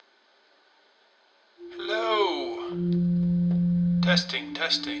Testing.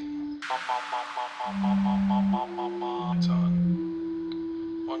 It's on.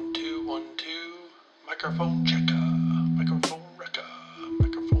 1 2 1 2. Microphone checker. Microphone wrecker.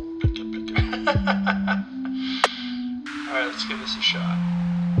 Microphone blicker. Alright, let's give this a shot.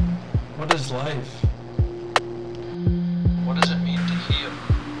 What is life? What does it mean to heal?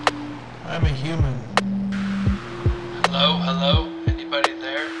 I'm a human. Hello? Anybody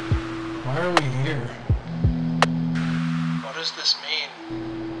there? Why are we here? What does this mean?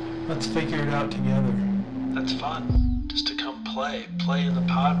 Let's figure it out together. That's fun. Just to come play in the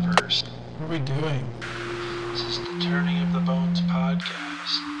podverse. What are we doing? This is the Turning of the Bones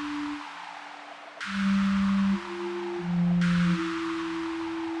podcast.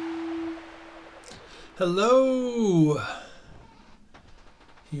 Hello,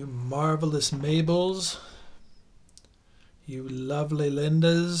 you marvelous Mabels, you lovely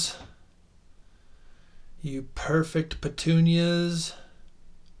Lindas, you perfect Petunias,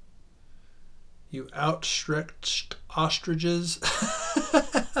 you outstretched ostriches.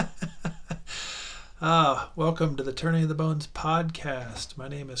 Welcome to the Turning of the Bones podcast. My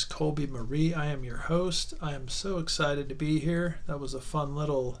name is Colby Marie. I am your host. I am so excited to be here. That was a fun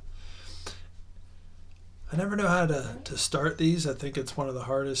little... I never know how to start these. I think it's one of the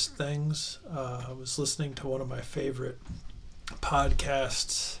hardest things. I was listening to one of my favorite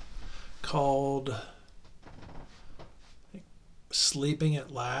podcasts called Sleeping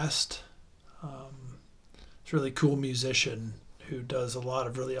at Last. It's a really cool musician who does a lot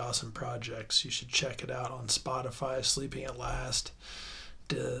of really awesome projects. You should check it out on Spotify. Sleeping at Last.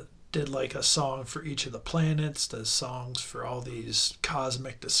 Did like a song for each of the planets, does songs for all these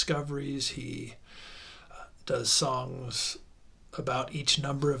cosmic discoveries. He does songs about each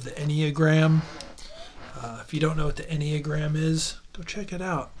number of the Enneagram. If you don't know what the Enneagram is, go check it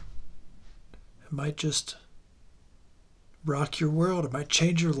out. It might just rock your world. It might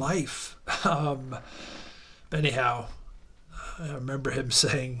change your life. Anyhow, I remember him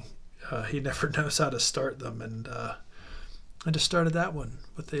saying he never knows how to start them, and I just started that one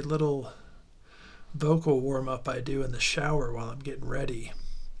with a little vocal warm-up I do in the shower while I'm getting ready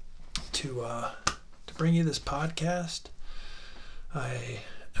to bring you this podcast. I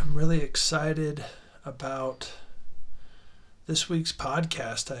am really excited about this week's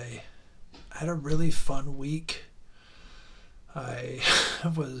podcast. I had a really fun week. I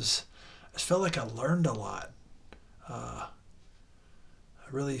felt like I learned a lot. I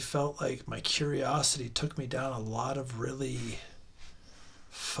really felt like my curiosity took me down a lot of really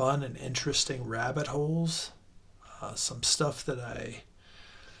fun and interesting rabbit holes. Some stuff that I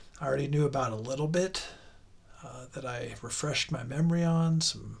already knew about a little bit, that I refreshed my memory on,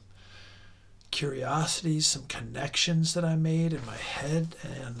 some curiosities, some connections that I made in my head,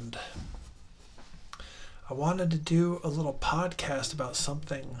 and I wanted to do a little podcast about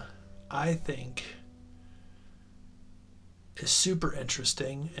something I think is super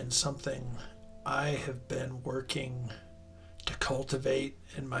interesting and something I have been working to cultivate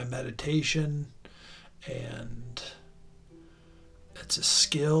in my meditation, and it's a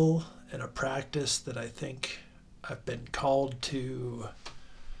skill and a practice that I think I've been called to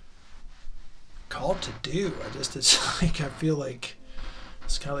do. It's like I feel like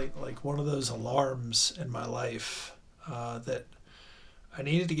it's kind of like one of those alarms in my life that I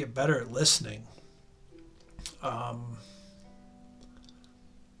needed to get better at listening. I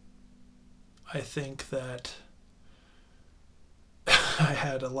think that I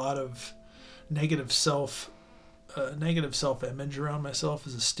had a lot of negative self-image around myself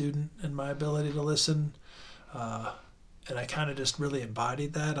as a student and my ability to listen. And I kind of just really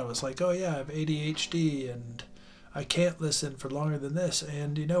embodied that. I was like, oh yeah, I have ADHD and I can't listen for longer than this.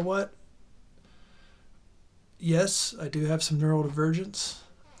 And you know what? Yes, I do have some neurodivergence,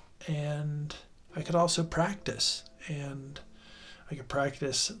 and I could also practice. And I could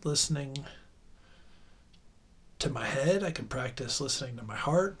practice listening to my head. I could practice listening to my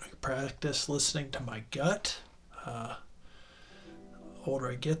heart. I could practice listening to my gut. The older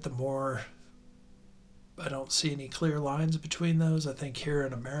I get, the more I don't see any clear lines between those. I think here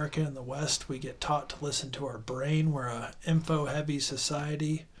in America, in the West, we get taught to listen to our brain. We're a info-heavy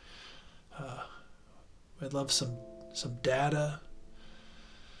society. We love some data.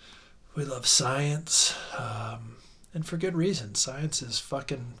 We love science. And for good reason. Science is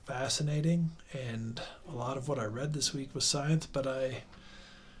fucking fascinating. And a lot of what I read this week was science, but I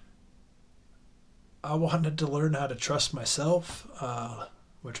wanted to learn how to trust myself,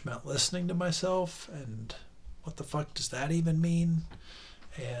 which meant listening to myself, and what the fuck does that even mean?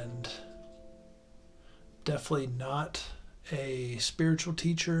 And definitely not a spiritual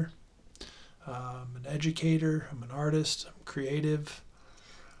teacher. I'm an educator, I'm an artist, I'm creative,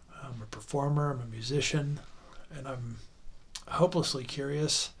 I'm a performer, I'm a musician, and I'm hopelessly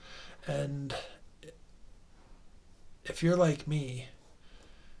curious. And if you're like me,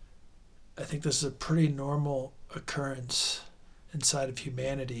 I think this is a pretty normal occurrence inside of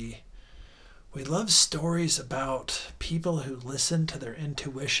humanity. We love stories about people who listen to their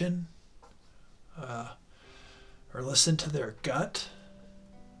intuition, or listen to their gut.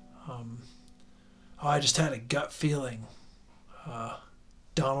 I just had a gut feeling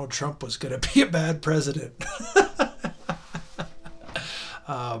Donald Trump was going to be a bad president.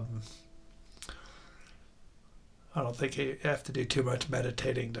 I don't think you have to do too much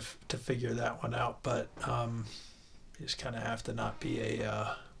meditating to figure that one out, but you just kind of have to not be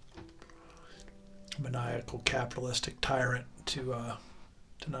a maniacal capitalistic tyrant to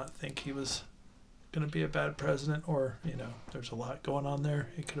not think he was going to be a bad president. Or there's a lot going on there.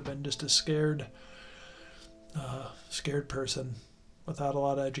 He could have been just a scared person without a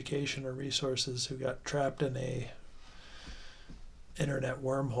lot of education or resources, who got trapped in a internet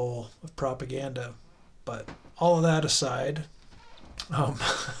wormhole of propaganda. But all of that aside,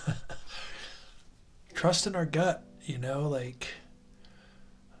 trust in our gut, like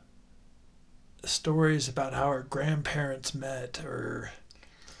stories about how our grandparents met, or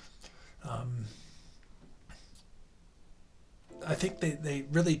I think they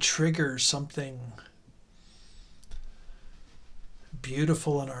really trigger something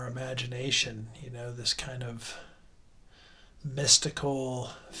beautiful in our imagination, this kind of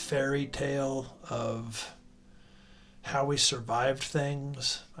mystical fairy tale of how we survived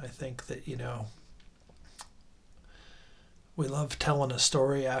things. I think that, we love telling a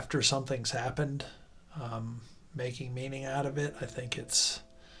story after something's happened, making meaning out of it. I think it's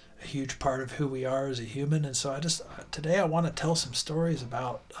a huge part of who we are as a human. And so today I want to tell some stories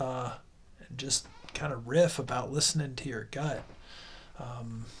about, and just kind of riff about listening to your gut.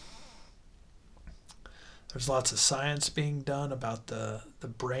 There's lots of science being done about the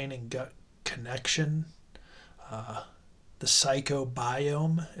brain and gut connection. The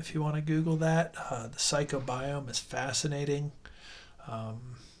psychobiome, if you want to Google that. The psychobiome is fascinating.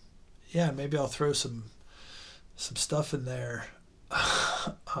 Maybe I'll throw some stuff in there.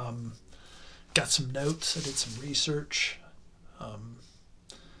 Got some notes. I did some research.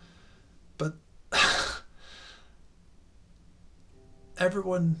 But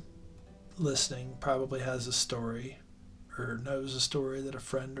everyone listening probably has a story, or knows a story that a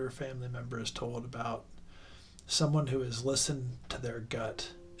friend or a family member has told about someone who has listened to their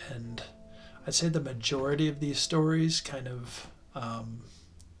gut. And I'd say the majority of these stories kind of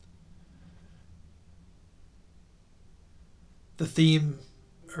the theme,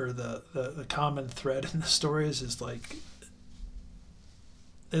 or the common thread in the stories is like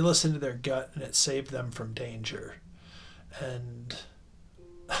they listened to their gut and it saved them from danger. And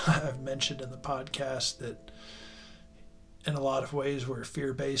I've mentioned in the podcast that in a lot of ways we're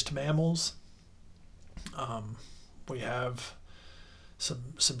fear-based mammals. We have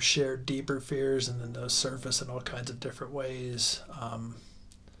some shared deeper fears, and then those surface in all kinds of different ways. And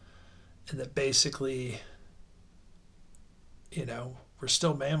that basically, we're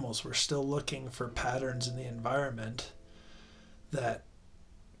still mammals. We're still looking for patterns in the environment that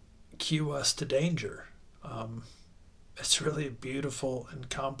cue us to danger. It's really a beautiful and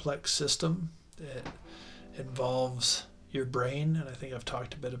complex system. It involves your brain, and I think I've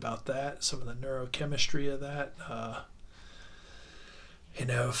talked a bit about that, some of the neurochemistry of that.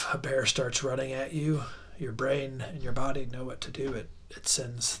 If a bear starts running at you, your brain and your body know what to do. It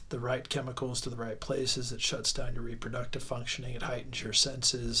sends the right chemicals to the right places. It shuts down your reproductive functioning. It heightens your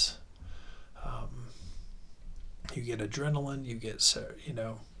senses. You get adrenaline. You get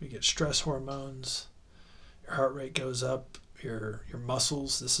stress hormones. Your heart rate goes up. Your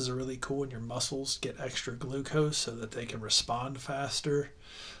muscles. This is really cool when your muscles get extra glucose so that they can respond faster.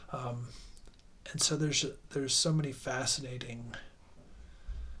 And so there's so many fascinating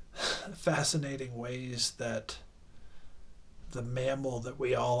ways that the mammal that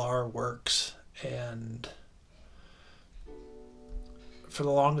we all are works. And for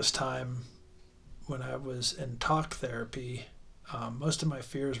the longest time, when I was in talk therapy, most of my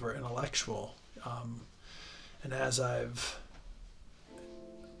fears were intellectual. And as I've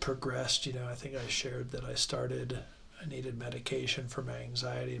progressed, I think I shared that I needed medication for my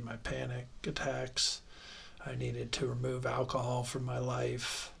anxiety and my panic attacks. I needed to remove alcohol from my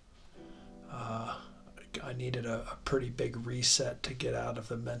life. I needed a pretty big reset to get out of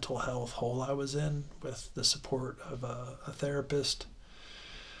the mental health hole I was in with the support of a therapist.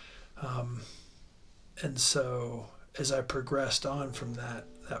 And so as I progressed on from that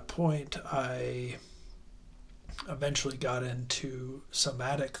that point, I eventually got into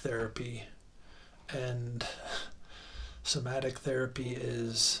somatic therapy. And somatic therapy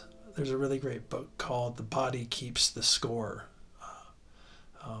there's a really great book called The Body Keeps the Score.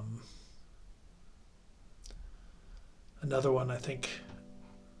 Another one, I think,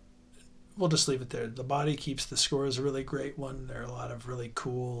 we'll just leave it there. The Body Keeps the Score is a really great one. There are a lot of really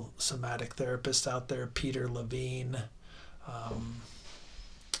cool somatic therapists out there. Peter Levine. I'm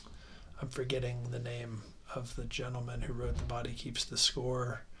forgetting the name of the gentleman who wrote The Body Keeps the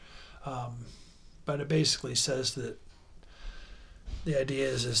Score. But it basically says that the idea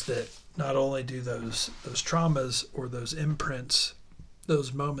is that not only do those traumas or those imprints,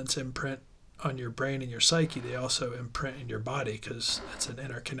 those moments imprint on your brain and your psyche, they also imprint in your body because it's an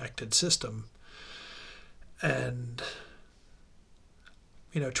interconnected system. And,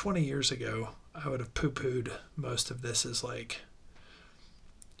 20 years ago, I would have poo-pooed most of this as like,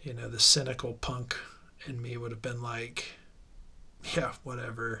 the cynical punk in me would have been like, yeah,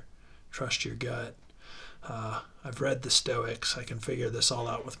 whatever, trust your gut. I've read the Stoics. I can figure this all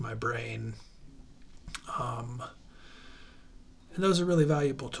out with my brain. And those are really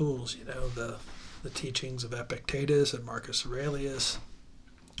valuable tools, the teachings of Epictetus and Marcus Aurelius,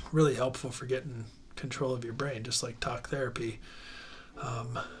 really helpful for getting control of your brain, just like talk therapy.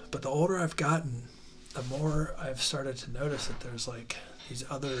 But the older I've gotten, the more I've started to notice that there's like these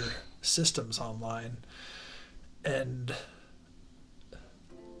other systems online. And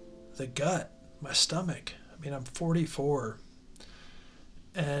the gut, my stomach, I'm 44,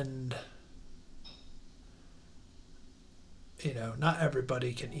 and not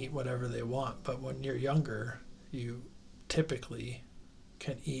everybody can eat whatever they want, but when you're younger, you typically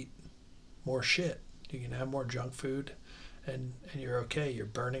can eat more shit. You can have more junk food, and you're okay. You're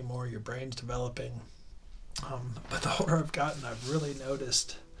burning more, your brain's developing. But the older I've gotten, I've really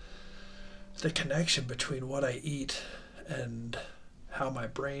noticed the connection between what I eat and how my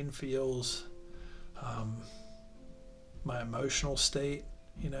brain feels, my emotional state.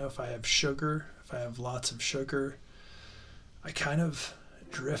 If I have sugar, if I have lots of sugar, I kind of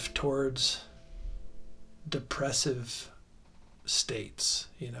drift towards depressive states.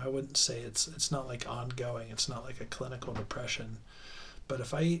 I wouldn't say it's not like ongoing. It's not like a clinical depression. But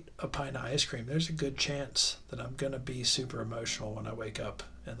if I eat a pint of ice cream, there's a good chance that I'm going to be super emotional when I wake up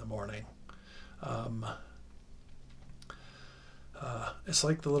in the morning. It's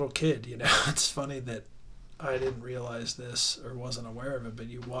like the little kid, It's funny that I didn't realize this or wasn't aware of it, but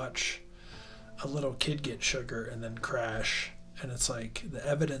you watch a little kid get sugar and then crash, and it's like the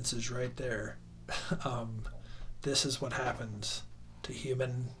evidence is right there. This is what happens to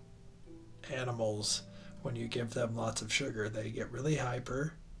human animals when you give them lots of sugar. They get really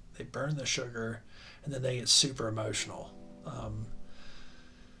hyper, they burn the sugar, and then they get super emotional.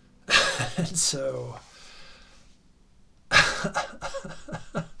 And so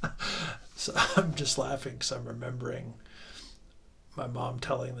I'm just laughing because I'm remembering my mom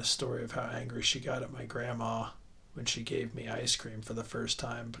telling the story of how angry she got at my grandma when she gave me ice cream for the first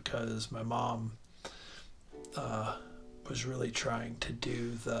time, because my mom was really trying to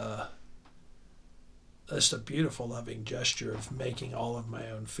do just a beautiful, loving gesture of making all of my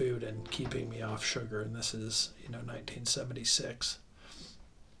own food and keeping me off sugar. And this is, 1976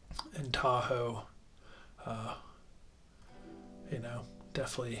 in Tahoe.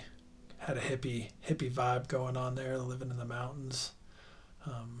 Definitely had a hippie vibe going on there, living in the mountains.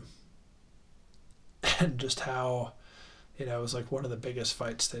 And just how, it was like one of the biggest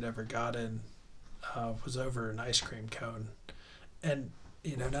fights they'd ever got in was over an ice cream cone. And,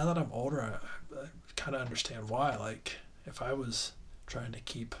 now that I'm older, I kind of understand why. Like, if I was trying to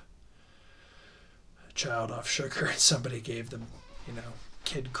keep a child off sugar and somebody gave them,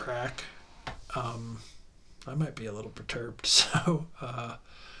 kid crack, I might be a little perturbed. So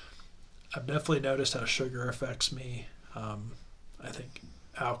I've definitely noticed how sugar affects me. I think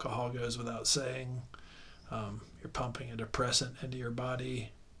alcohol goes without saying. You're pumping a depressant into your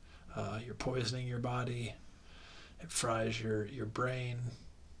body. You're poisoning your body. It fries your brain,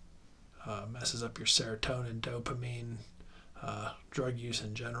 messes up your serotonin, dopamine, drug use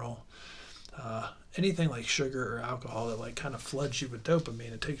in general. Anything like sugar or alcohol that like kind of floods you with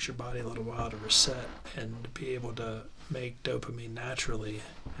dopamine, it takes your body a little while to reset and be able to make dopamine naturally.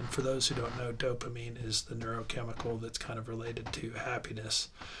 And for those who don't know, dopamine is the neurochemical that's kind of related to happiness.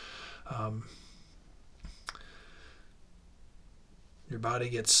 Your body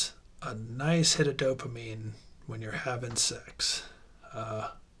gets a nice hit of dopamine when you're having sex,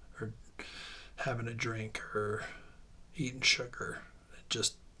 or having a drink, or eating sugar. It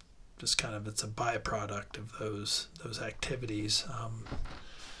just kind of, it's a byproduct of those activities.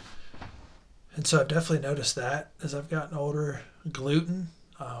 And so I've definitely noticed that as I've gotten older. Gluten.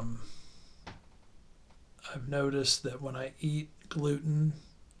 I've noticed that when I eat gluten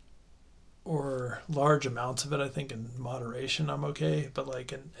or large amounts of it, I think in moderation I'm okay, but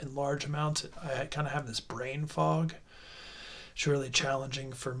like in large amounts, I kind of have this brain fog. It's really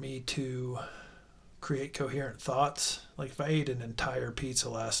challenging for me to create coherent thoughts. Like if I ate an entire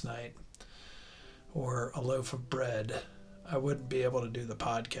pizza last night or a loaf of bread, I wouldn't be able to do the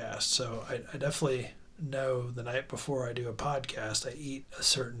podcast. So I definitely know the night before I do a podcast, I eat a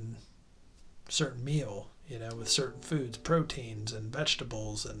certain meal, with certain foods, proteins and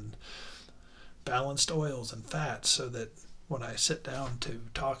vegetables and balanced oils and fats, so that when I sit down to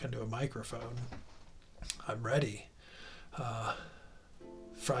talk into a microphone, I'm ready.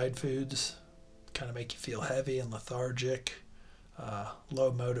 Fried foods kind of make you feel heavy and lethargic,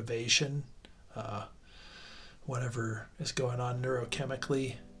 low motivation, whatever is going on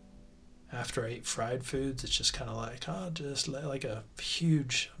neurochemically. After I eat fried foods, it's just kind of like, just like I'm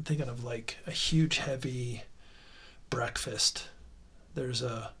thinking of like a huge, heavy breakfast. There's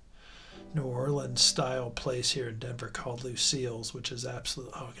a New Orleans style place here in Denver called Lucille's, which is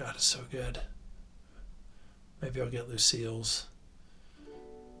absolute, oh God, it's so good. Maybe I'll get Lucille's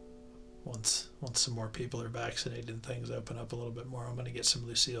once some more people are vaccinated and things open up a little bit more. I'm going to get some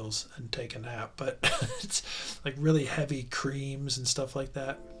Lucille's and take a nap. But it's like really heavy creams and stuff like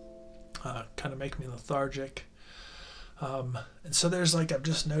that. Kind of make me lethargic. And so there's like, I've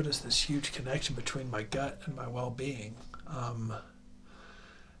just noticed this huge connection between my gut and my well-being.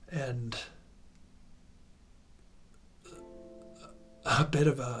 And a bit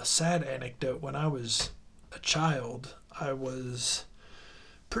of a sad anecdote, when I was a child, I was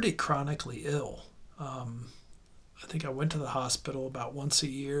pretty chronically ill. I think I went to the hospital about once a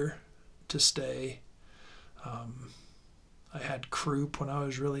year to stay. I had croup when I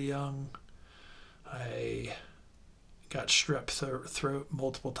was really young. I got strep throat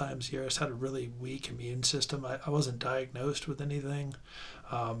multiple times a year. I just had a really weak immune system. I wasn't diagnosed with anything.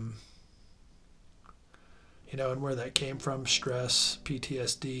 And where that came from, stress,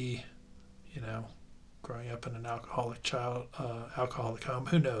 PTSD, growing up in an alcoholic home,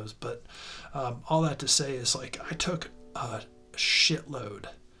 who knows? But all that to say is, like, I took a shitload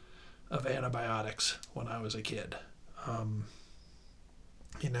of antibiotics when I was a kid. And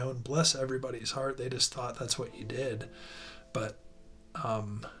bless everybody's heart, they just thought that's what you did. But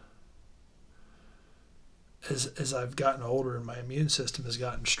as I've gotten older and my immune system has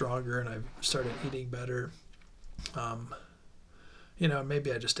gotten stronger and I've started eating better,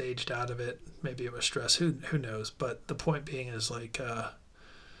 maybe I just aged out of it. Maybe it was stress. Who knows? But the point being is, like,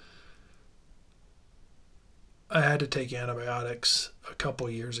 I had to take antibiotics a couple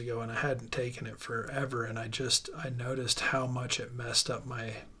years ago, and I hadn't taken it forever. And I noticed how much it messed up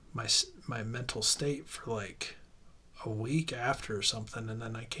my mental state for like a week after or something. And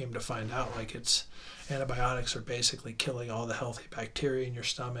then I came to find out, like, antibiotics are basically killing all the healthy bacteria in your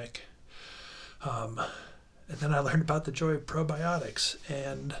stomach. And then I learned about the joy of probiotics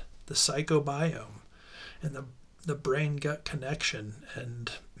and the psychobiome and the brain-gut connection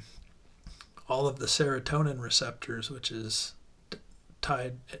and all of the serotonin receptors, which is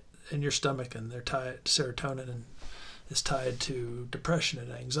tied in your stomach, and serotonin is tied to depression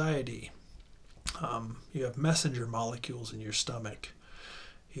and anxiety. You have messenger molecules in your stomach.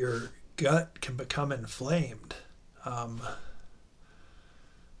 Your gut can become inflamed.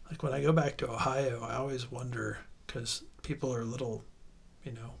 Like when I go back to Ohio, I always wonder, because people are a little,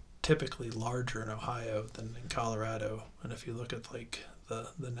 typically larger in Ohio than in Colorado. And if you look at like the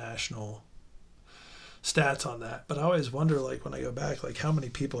national stats on that, but I always wonder, like when I go back, like how many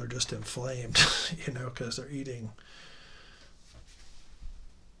people are just inflamed, because they're eating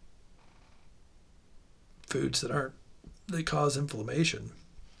foods that cause inflammation.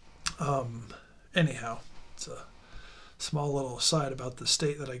 Anyhow, it's a small little aside about the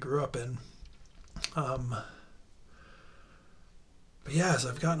state that I grew up in. But yeah, as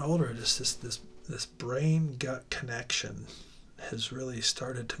I've gotten older, just this brain gut connection has really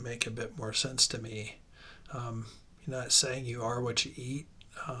started to make a bit more sense to me. It's saying you are what you eat.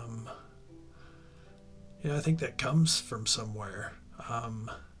 I think that comes from somewhere.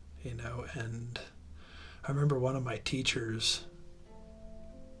 And I remember one of my teachers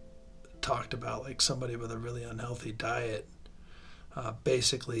talked about, like, somebody with a really unhealthy diet.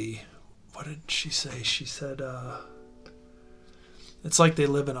 Basically, what did she say? She said, it's like they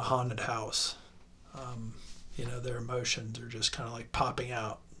live in a haunted house. Their emotions are just kind of like popping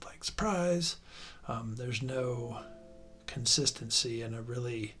out, like, surprise. There's no consistency in a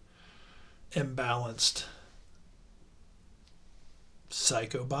really imbalanced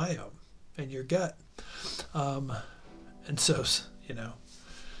psychobiome. in your gut. And so, you know,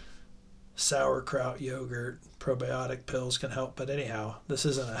 sauerkraut, yogurt, probiotic pills can help. But anyhow, this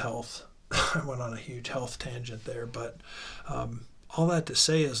isn't a health. I went on a huge health tangent there, but all that to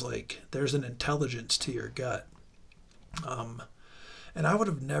say is like there's an intelligence to your gut. And I would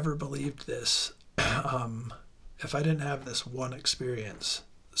have never believed this if I didn't have this one experience.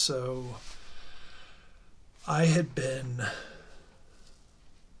 So I had been,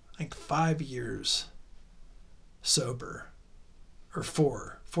 I think, 5 years sober, or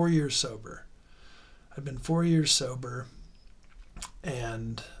 4 years sober. I'd been 4 years sober,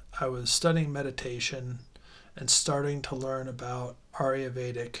 and I was studying meditation and starting to learn about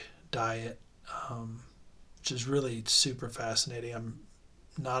Ayurvedic diet, which is really super fascinating. I'm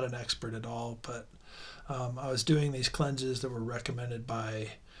not an expert at all, but I was doing these cleanses that were recommended by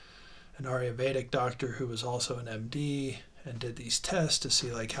an Ayurvedic doctor who was also an MD, and did these tests to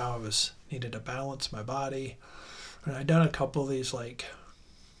see like how I needed to balance my body. And I'd done a couple of these like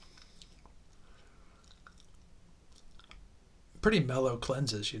pretty mellow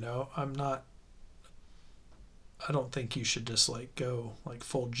cleanses, you know. I don't think you should just like go like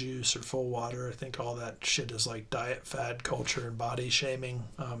full juice or full water. I think all that shit is like diet fad culture and body shaming.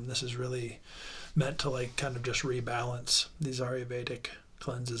 This is really meant to like kind of just rebalance. These Ayurvedic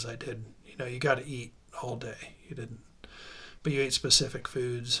cleanses I did, you know, you got to eat all day. But you ate specific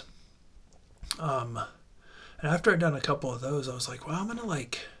foods. And after I'd done a couple of those, I was like, well, I'm going to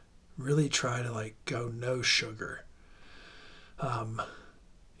like really try to like go no sugar.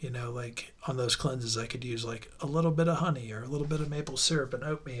 You know, like on those cleanses, I could use like a little bit of honey or a little bit of maple syrup and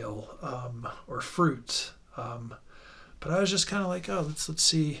oatmeal, or fruits. But I was just kind of like, oh, let's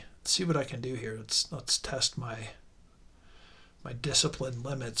see what I can do here. Let's test my discipline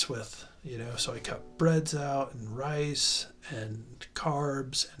limits with, you know. So I cut breads out and rice and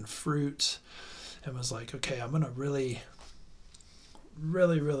carbs and fruits, and was like, okay, I'm gonna really,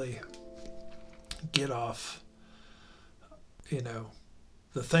 really, really get off, you know,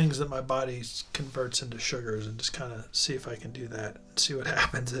 the things that my body converts into sugars, and just kind of see if I can do that and see what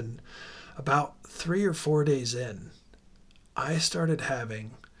happens. And about 3 or 4 days in, I started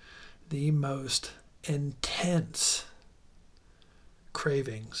having the most intense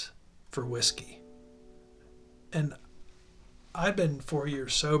cravings for whiskey. And I've been 4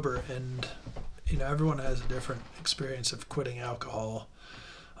 years sober, and, you know, everyone has a different experience of quitting alcohol.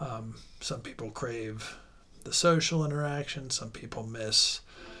 Some people crave the social interaction. Some people miss,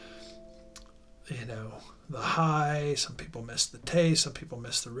 you know, the high. Some people miss the taste. Some people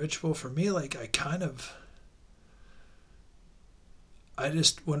miss the ritual. For me, like,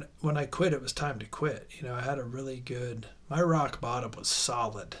 when I quit, it was time to quit. You know, I had my rock bottom was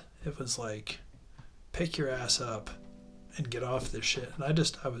solid. It was like, pick your ass up and get off this shit. And I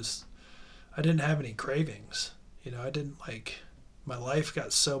didn't have any cravings. You know, my life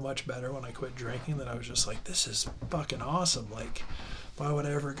got so much better when I quit drinking that I was just like, this is fucking awesome. Like, why would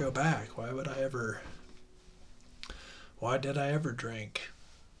I ever go back? Why did I ever drink?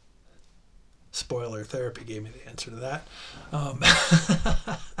 Spoiler, therapy gave me the answer to that.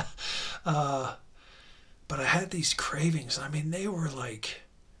 But I had these cravings. I mean, they were like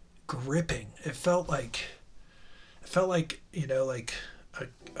gripping. It felt like, you know, like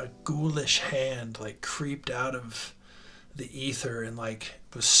a ghoulish hand like creeped out of the ether and like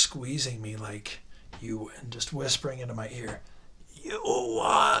was squeezing me like, and just whispering into my ear, you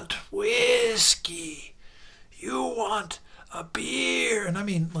want whiskey, you want a beer. And I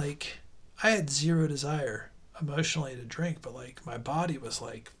mean, like, I had zero desire emotionally to drink, but like my body was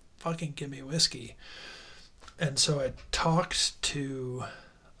like, fucking give me whiskey. And so I talked to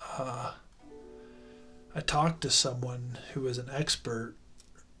someone who was an expert,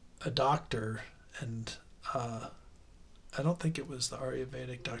 a doctor, and I don't think it was the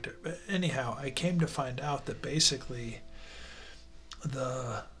Ayurvedic doctor, but anyhow, I came to find out that basically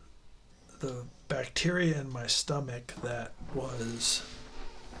the bacteria in my stomach that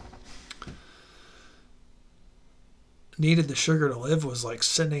needed the sugar to live was like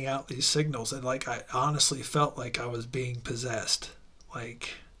sending out these signals, and like I honestly felt like I was being possessed.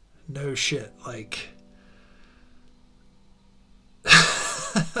 Like, no shit, like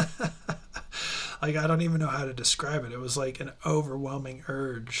like, I don't even know how to describe it. It was like an overwhelming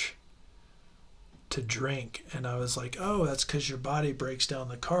urge to drink. And I was like, oh, that's because your body breaks down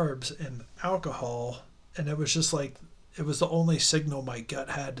the carbs and alcohol. And it was just like, it was the only signal my gut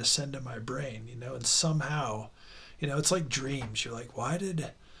had to send to my brain, you know. And somehow, you know, it's like dreams. You're like, why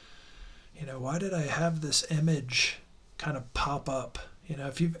did I have this image kind of pop up? You know,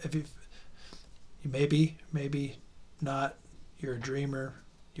 if you maybe not, you're a dreamer.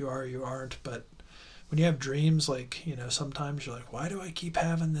 you are or you aren't. But when you have dreams, like, sometimes you're like, why do I keep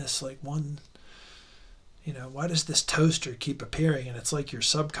having this, like, one, why does this toaster keep appearing? And it's like your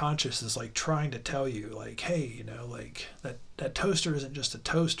subconscious is like trying to tell you, like, hey, like that toaster isn't just a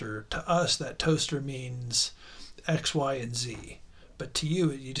toaster. To us, that toaster means X, Y, and Z. But to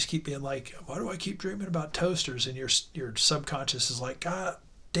you, you just keep being like, why do I keep dreaming about toasters? And your subconscious is like, God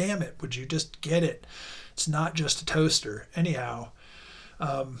damn it, would you just get it? It's not just a toaster. Anyhow,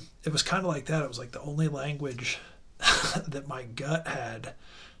 it was kind of like that. It was like the only language that my gut had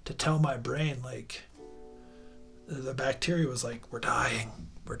to tell my brain, like, the bacteria was like, we're dying.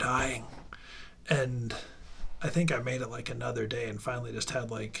 And I think I made it like another day and finally just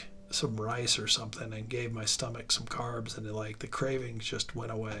had like some rice or something and gave my stomach some carbs, and the cravings just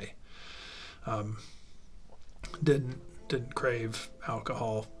went away. Didn't crave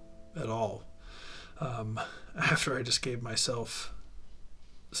alcohol at all. After I just gave myself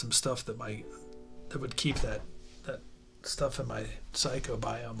some stuff that would keep that stuff in my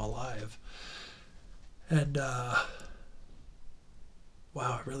psychobiome alive. And wow,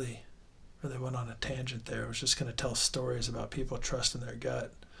 I really went on a tangent there. I was just going to tell stories about people trusting their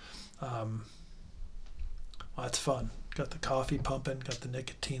gut. Well, that's fun. Got the coffee pumping, got the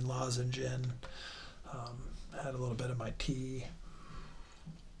nicotine lozenge in, had a little bit of my tea.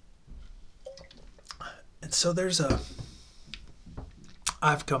 And so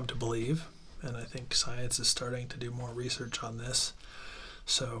I've come to believe, and I think science is starting to do more research on this,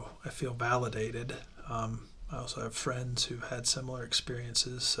 so I feel validated. I also have friends who've had similar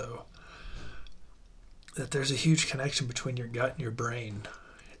experiences, so that there's a huge connection between your gut and your brain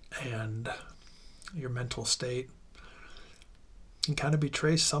and your mental state. Can kind of be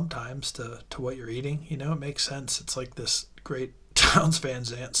traced sometimes to what you're eating. It makes sense. It's like this great Townes Van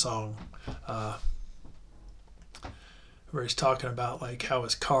Zandt song where he's talking about like how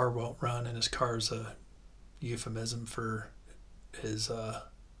his car won't run, and his car's a euphemism for his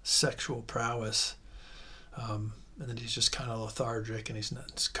sexual prowess. And then he's just kind of lethargic, and his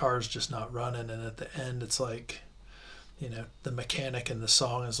car's just not running. And at the end, it's like, the mechanic in the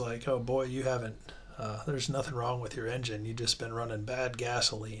song is like, oh boy, you haven't, there's nothing wrong with your engine. You've just been running bad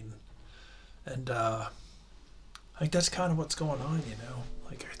gasoline. And I think that's kind of what's going on,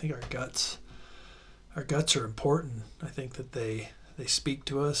 Like, I think our guts are important. I think that they speak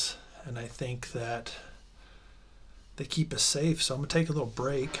to us, and I think that they keep us safe. So I'm going to take a little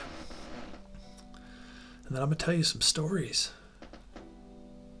break, and then I'm going to tell you some stories.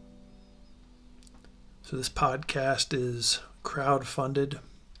 So this podcast is crowd-funded,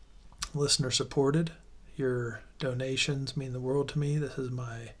 listener-supported. Your donations mean the world to me. This is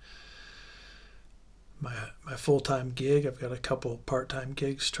my full-time gig. I've got a couple part-time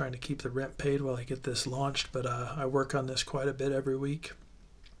gigs trying to keep the rent paid while I get this launched, but I work on this quite a bit every week,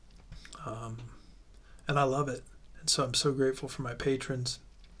 and I love it. And so I'm so grateful for my patrons.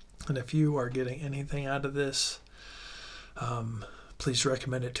 And if you are getting anything out of this, please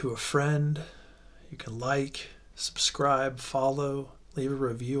recommend it to a friend. You can like, subscribe, follow, leave a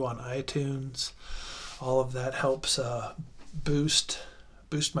review on iTunes. All of that helps boost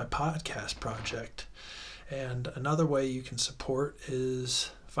my podcast project. And another way you can support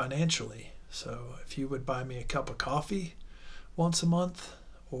is financially. So if you would buy me a cup of coffee once a month,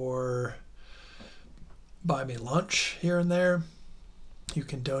 or buy me lunch here and there, you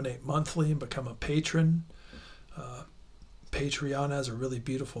can donate monthly and become a patron. Patreon has a really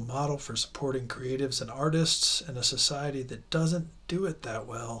beautiful model for supporting creatives and artists in a society that doesn't do it that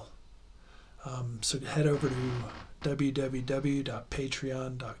well. So head over to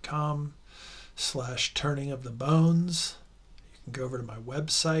www.patreon.com/turningofthebones. You can go over to my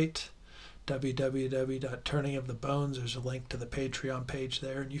website, www.turningofthebones. There's a link to the Patreon page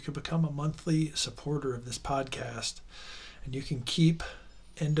there, and you can become a monthly supporter of this podcast, and you can keep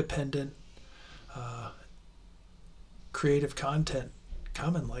independent creative content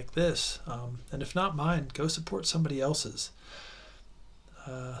coming like this. And if not mine, go support somebody else's.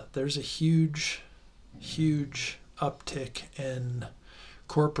 There's a huge uptick in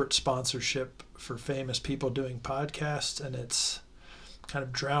corporate sponsorship for famous people doing podcasts, and it's kind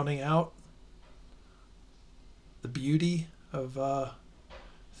of drowning out the beauty of, I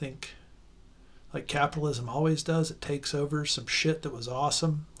think, like capitalism always does. It takes over some shit that was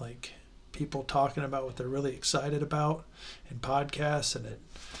awesome, like people talking about what they're really excited about in podcasts, and it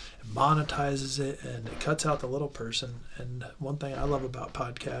monetizes it, and it cuts out the little person. And one thing I love about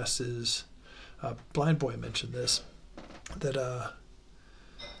podcasts is, Blind Boy mentioned this, that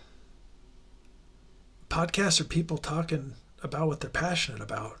podcasts are people talking about what they're passionate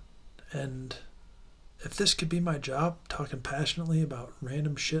about, and if this could be my job, talking passionately about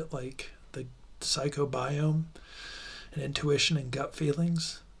random shit like the psychobiome and intuition and gut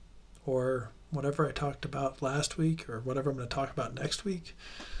feelings, or whatever I talked about last week, or whatever I'm going to talk about next week,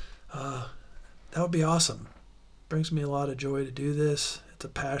 that would be awesome. Brings me a lot of joy to do this. It's a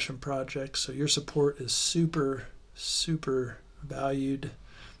passion project, so your support is super, super valued,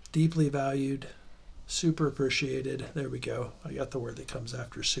 deeply valued, super appreciated. There we go. I got the word that comes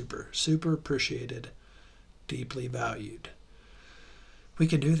after super. Super appreciated, deeply valued. We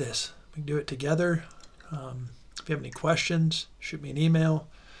can do this. We can do it together. If you have any questions, shoot me an email.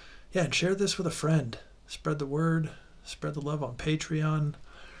 Yeah, and share this with a friend. Spread the word. Spread the love on Patreon.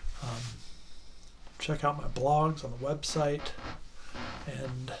 Check out my blogs on the website.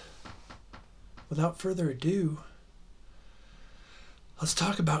 And without further ado, let's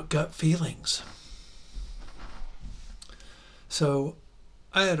talk about gut feelings. So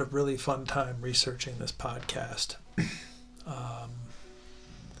I had a really fun time researching this podcast.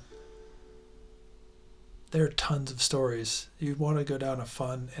 There are tons of stories. You want to go down a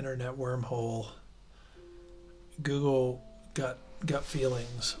fun internet wormhole, Google gut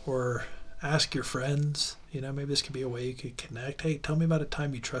feelings, or ask your friends. Maybe this could be a way you could connect. Hey, tell me about a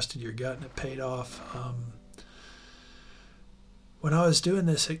time you trusted your gut and it paid off. When I was doing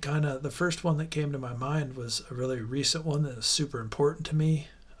this, the first one that came to my mind was a really recent one that is super important to me.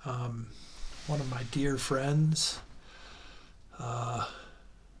 One of my dear friends,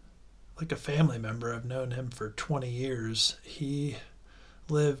 like a family member. I've known him for 20 years. He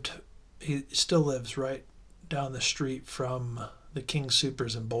still lives right down the street from the King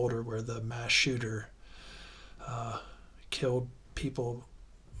Soopers in Boulder, where the mass shooter killed people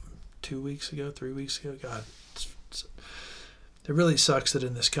 3 weeks ago. God, it really sucks that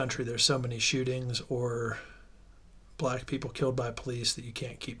in this country there's so many shootings or black people killed by police that you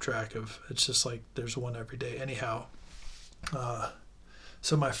can't keep track of. It's just like there's one every day. Anyhow,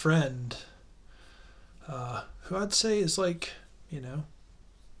 so my friend, who I'd say is like,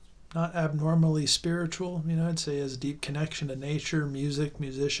 not abnormally spiritual, I'd say has a deep connection to nature, music,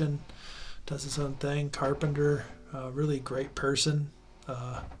 musician, does his own thing, carpenter, really great person,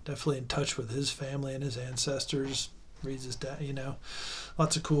 definitely in touch with his family and his ancestors, reads his dad,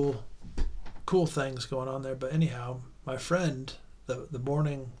 lots of cool things going on there. But anyhow, my friend, the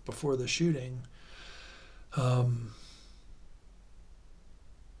morning before the shooting,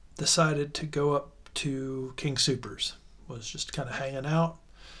 decided to go up to King Soopers. Was just kind of hanging out.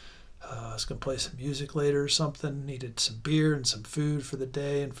 I was going to play some music later or something. Needed some beer and some food for the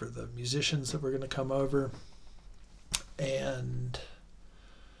day and for the musicians that were going to come over. And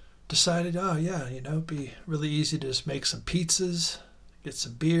decided, it'd be really easy to just make some pizzas, get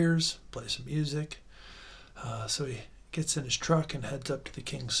some beers, play some music. So he gets in his truck and heads up to the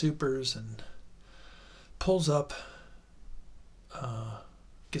King Soopers and pulls up,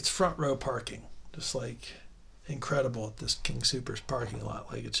 gets front row parking, just like incredible at this King Soopers parking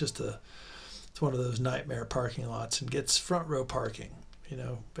lot. Like it's one of those nightmare parking lots, and gets front row parking,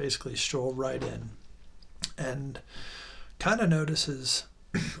 basically stroll right in, and kind of notices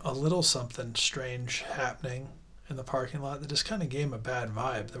a little something strange happening in the parking lot that just kind of gave him a bad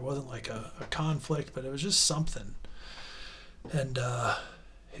vibe. There wasn't like a conflict, but it was just something. And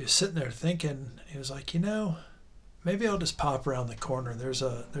he was sitting there thinking, he was like, maybe I'll just pop around the corner. There's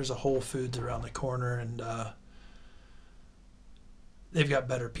a Whole Foods around the corner, and they've got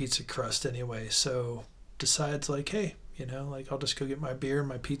better pizza crust anyway. So decides like, hey, I'll just go get my beer and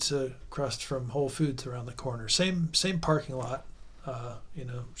my pizza crust from Whole Foods around the corner. Same parking lot,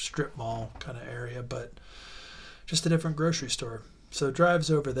 strip mall kind of area, but just a different grocery store. So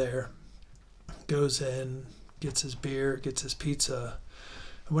drives over there, goes in, gets his beer, gets his pizza.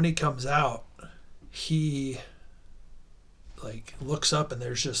 And when he comes out, he looks up, and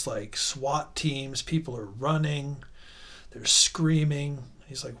there's just SWAT teams. People are running. They're screaming.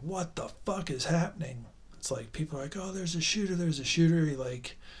 He's like, what the fuck is happening? It's like people are like, oh, there's a shooter.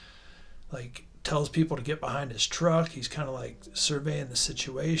 He tells people to get behind his truck. He's kind of surveying the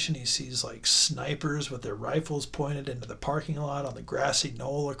situation. He sees snipers with their rifles pointed into the parking lot on the grassy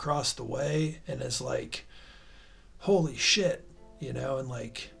knoll across the way, and is like, holy shit, and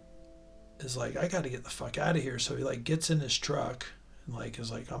is like, I got to get the fuck out of here. So he gets in his truck and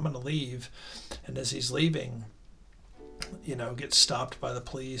is like, I'm gonna leave. And as he's leaving, gets stopped by the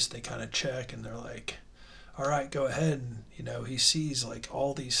police. They kind of check, and they're like, all right, go ahead. And he sees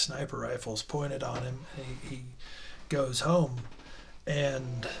all these sniper rifles pointed on him, and he goes home.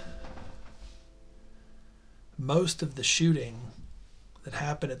 And most of the shooting that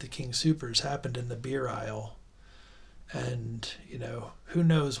happened at the King Soopers happened in the beer aisle And, who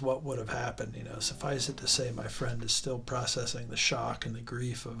knows what would have happened. Suffice it to say, my friend is still processing the shock and the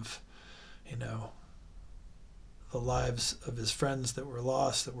grief of, the lives of his friends that were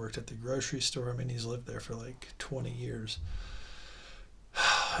lost, that worked at the grocery store. I mean, he's lived there for like 20 years.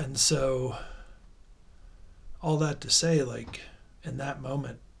 And so, all that to say, like, in that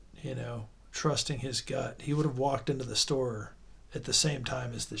moment, trusting his gut, he would have walked into the store at the same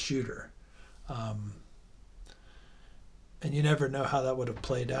time as the shooter. And you never know how that would have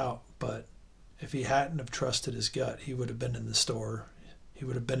played out, but if he hadn't have trusted his gut, he would have been in the store. He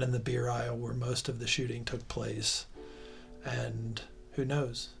would have been in the beer aisle where most of the shooting took place. And who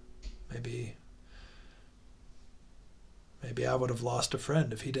knows? Maybe I would have lost a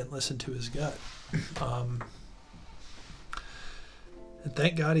friend if he didn't listen to his gut. And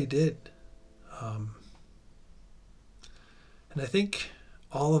thank God he did. And I think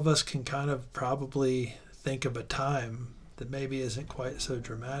all of us can kind of probably think of a time that maybe isn't quite so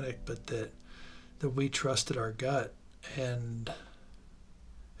dramatic, but that we trusted our gut and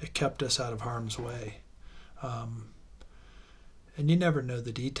it kept us out of harm's way. And you never know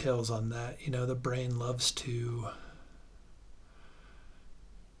the details on that. The brain loves to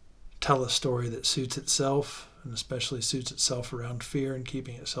tell a story that suits itself, and especially suits itself around fear and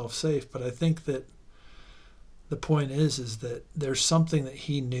keeping itself safe. But I think that the point is that there's something that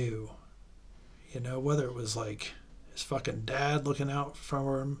he knew, whether it was like his fucking dad looking out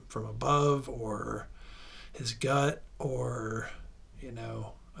for him from above, or his gut, or,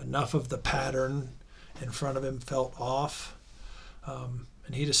 enough of the pattern in front of him felt off. And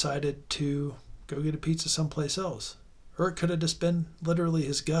he decided to go get a pizza someplace else. Or it could have just been literally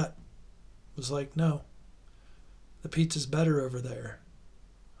his gut was like, no, the pizza's better over there.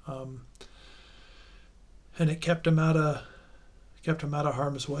 And it kept him out of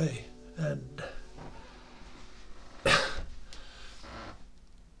harm's way. And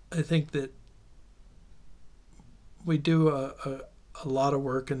I think that we do a lot of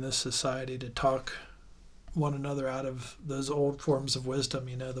work in this society to talk one another out of those old forms of wisdom,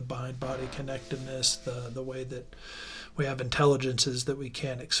 the mind-body connectedness, the way that we have intelligences that we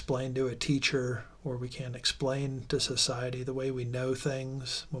can't explain to a teacher, or we can't explain to society, the way we know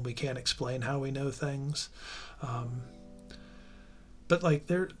things when we can't explain how we know things. But like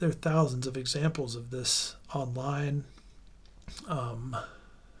there are thousands of examples of this online.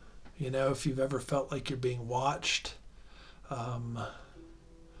 If you've ever felt like you're being watched,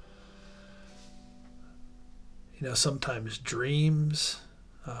 sometimes dreams,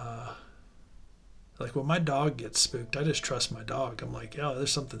 like when my dog gets spooked, I just trust my dog. I'm like, yeah,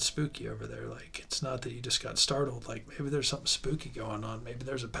 there's something spooky over there. Like, it's not that you just got startled. Like, maybe there's something spooky going on. Maybe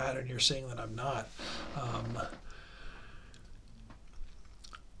there's a pattern you're seeing that I'm not.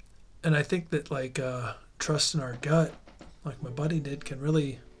 And I think that trust in our gut, like my buddy did, can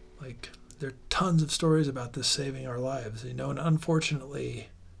really, there are tons of stories about this saving our lives, and unfortunately,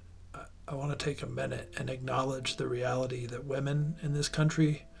 I want to take a minute and acknowledge the reality that women in this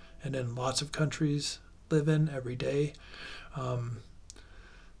country and in lots of countries live in every day.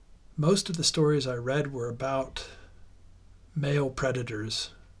 Most of the stories I read were about male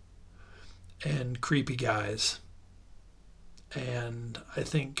predators and creepy guys. And I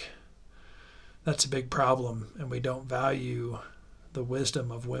think that's a big problem, and we don't value the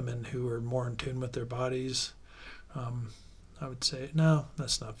wisdom of women who are more in tune with their bodies. I would say, no,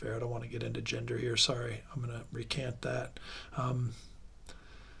 that's not fair. I don't want to get into gender here. Sorry, I'm going to recant that.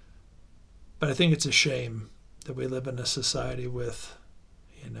 But I think it's a shame that we live in a society with,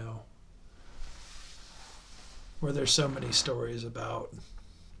 where there's so many stories about,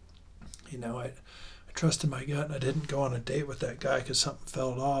 I trusted my gut and I didn't go on a date with that guy because something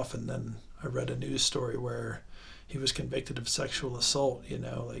felt off. And then I read a news story where he was convicted of sexual assault.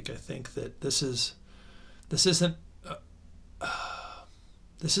 I think that this is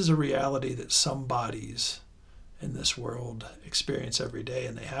a reality that some bodies in this world experience every day,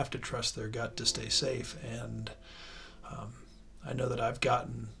 and they have to trust their gut to stay safe. And I know that I've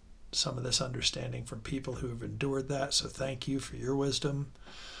gotten some of this understanding from people who have endured that, so thank you for your wisdom.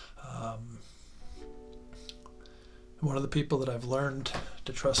 One of the people that I've learned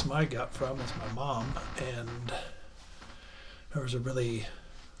to trust my gut from is my mom, and there was a really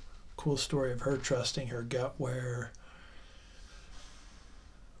cool story of her trusting her gut where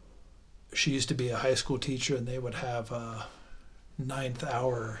she used to be a high school teacher, and they would have a 9th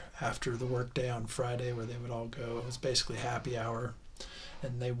hour after the workday on Friday where they would all go. It was basically happy hour,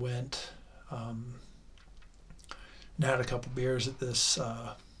 and they went and had a couple beers at this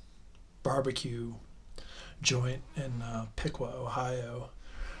barbecue joint in Piqua, Ohio,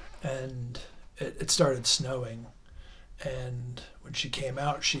 and it started snowing, And when she came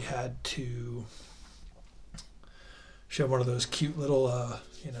out, she had one of those cute little,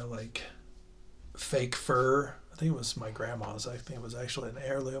 like fake fur. I think it was my grandma's. I think it was actually an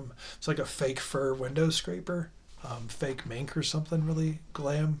heirloom. It's like a fake fur window scraper, fake mink or something really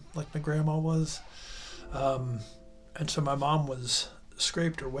glam, like my grandma was. And so my mom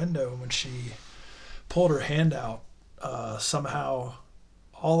scraped her window, and when she pulled her hand out, somehow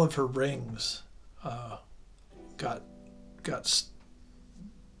all of her rings got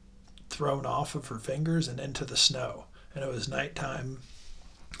thrown off of her fingers and into the snow. And it was nighttime.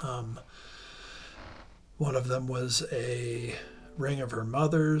 One of them was a ring of her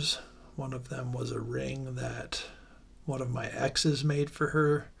mother's. One of them was a ring that one of my exes made for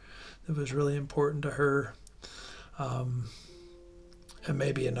her that was really important to her. And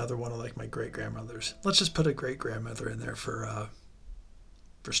maybe another one of like my great grandmother's. Let's just put a great grandmother in there for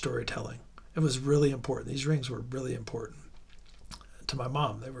storytelling. It was really important. These rings were really important to my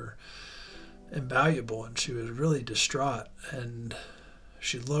mom. They were invaluable, and she was really distraught. And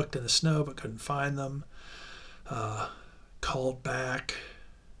she looked in the snow but couldn't find them. Called back,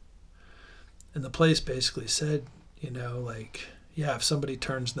 and the place basically said, yeah, if somebody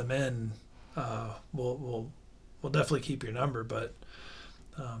turns them in, we'll definitely keep your number, but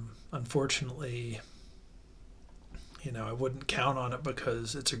unfortunately, I wouldn't count on it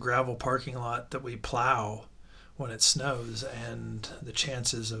because it's a gravel parking lot that we plow when it snows, and the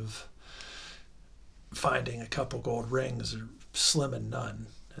chances of finding a couple gold rings are slim and none.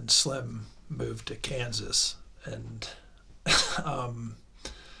 And Slim moved to Kansas, and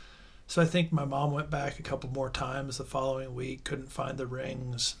so I think my mom went back a couple more times the following week, couldn't find the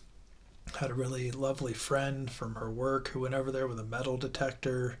rings. Had a really lovely friend from her work who went over there with a metal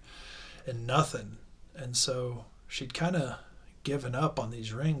detector, and nothing. And so she'd kind of given up on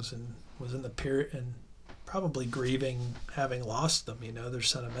these rings and was in the period and probably grieving having lost them. Their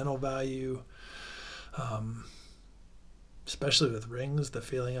sentimental value, especially with rings, the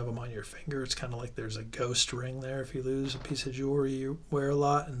feeling of them on your finger. It's kind of like there's a ghost ring there if you lose a piece of jewelry you wear a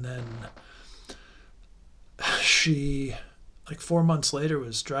lot. And then she, like 4 months later,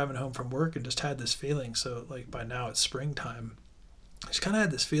 was driving home from work and just had this feeling. So like by now it's springtime. She kind of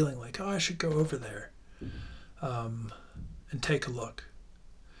had this feeling like, oh, I should go over there and take a look.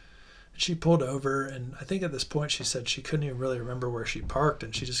 And she pulled over, and I think at this point she said she couldn't even really remember where she parked,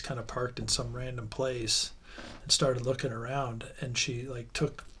 and she just kind of parked in some random place and started looking around. And she like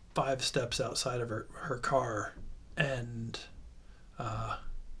took 5 steps outside of her car and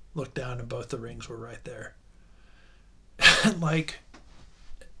looked down, and both the rings were right there. And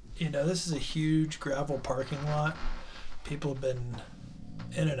this is a huge gravel parking lot. People have been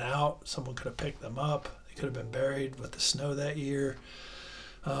in and out. Someone could have picked them up. They could have been buried with the snow that year.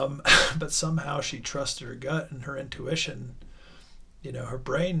 But somehow she trusted her gut and her intuition. Her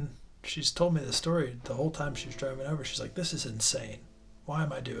brain, she's told me the story the whole time she was driving over. She's like, this is insane. Why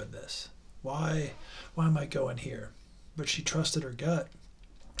am I doing this? Why am I going here? But she trusted her gut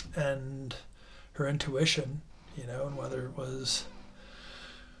and her intuition, and whether it was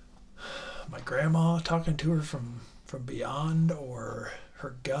my grandma talking to her from beyond or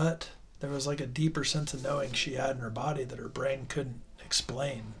her gut, there was like a deeper sense of knowing she had in her body that her brain couldn't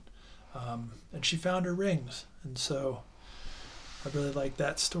explain. And she found her rings. And so I really like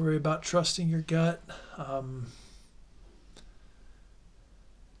that story about trusting your gut.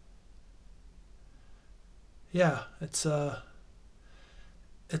 Yeah, it's a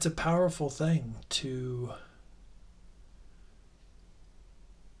powerful thing to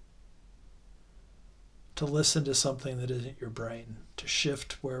listen to something that isn't your brain, to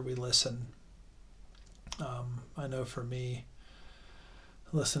shift where we listen. I know for me,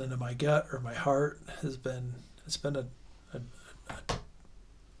 listening to my gut or my heart has been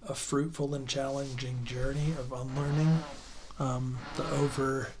a fruitful and challenging journey of unlearning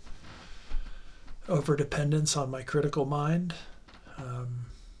the over dependence on my critical mind.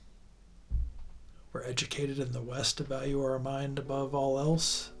 We're educated in the West to value our mind above all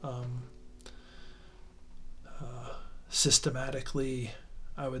else. Systematically,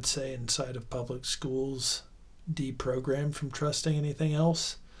 I would say, inside of public schools, deprogrammed from trusting anything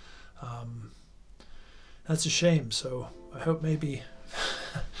else. That's a shame. So I hope maybe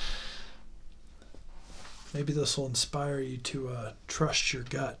this will inspire you to trust your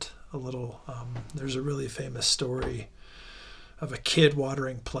gut a little. There's a really famous story of a kid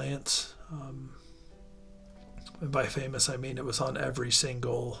watering plants. And by famous, I mean it was on every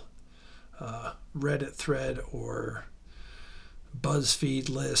single Reddit thread or BuzzFeed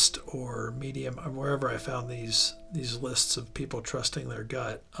list or Medium, or wherever I found these lists of people trusting their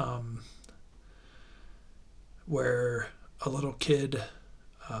gut. where a little kid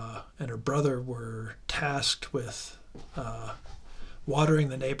and her brother were tasked with watering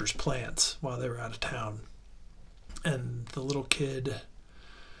the neighbor's plants while they were out of town. And the little kid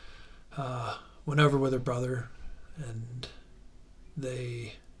went over with her brother, and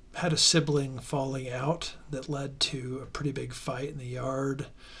they had a sibling falling out that led to a pretty big fight in the yard,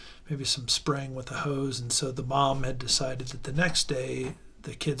 maybe some spraying with a hose. And so the mom had decided that the next day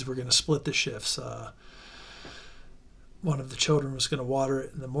the kids were going to split the shifts. One of the children was going to water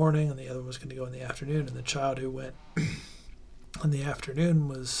it in the morning, and the other was going to go in the afternoon. And the child who went in the afternoon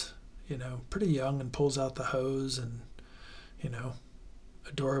was, pretty young, and pulls out the hose and,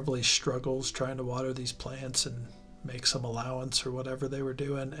 adorably struggles trying to water these plants and make some allowance or whatever they were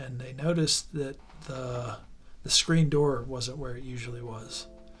doing. And they noticed that the screen door wasn't where it usually was,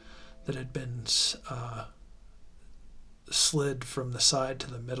 that had been slid from the side to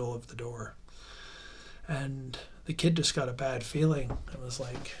the middle of the door. And the kid just got a bad feeling and was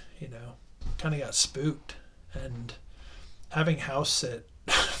like, kind of got spooked. And having house sit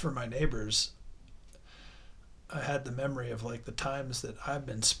for my neighbors, I had the memory of like the times that I've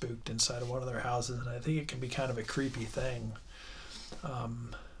been spooked inside of one of their houses, and I think it can be kind of a creepy thing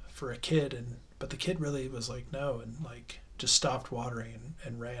for a kid. But the kid really was like, no, and like just stopped watering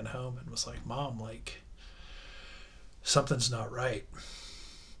and ran home and was like, Mom, like something's not right.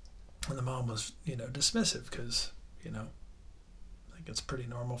 And the mom was, dismissive, because, I think it's pretty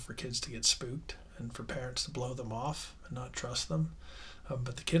normal for kids to get spooked and for parents to blow them off and not trust them.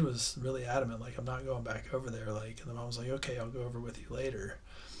 But the kid was really adamant, like, I'm not going back over there. Like, and the mom was like, okay, I'll go over with you later.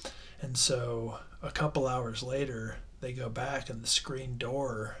 And so a couple hours later, they go back, and the screen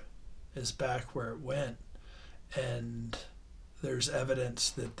door is back where it went. And there's evidence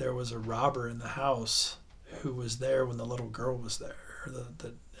that there was a robber in the house who was there when the little girl was there. Or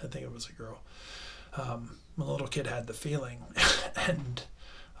I think it was a girl. The little kid had the feeling. And,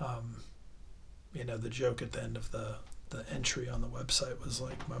 the joke at the end of the entry on the website was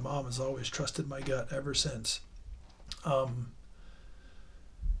like, my mom has always trusted my gut ever since. And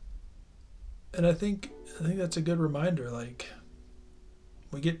I think that's a good reminder. Like,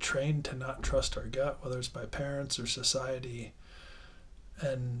 we get trained to not trust our gut, whether it's by parents or society.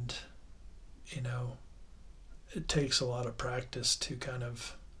 And, it takes a lot of practice to kind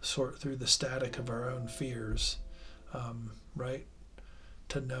of sort through the static of our own fears, right?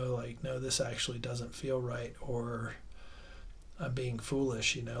 To know, like, no, this actually doesn't feel right, or I'm being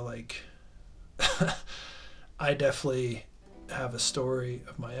foolish, like I definitely have a story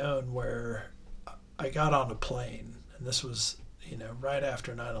of my own where I got on a plane, and this was, right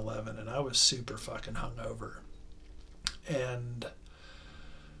after 9/11, and I was super fucking hungover. And,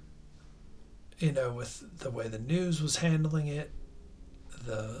 with the way the news was handling it,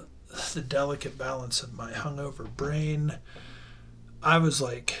 the delicate balance of my hungover brain, I was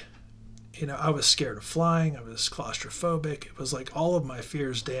like, I was scared of flying. I was claustrophobic. It was like all of my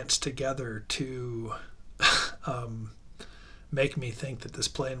fears danced together to make me think that this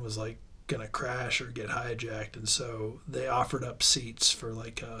plane was like going to crash or get hijacked. And so they offered up seats for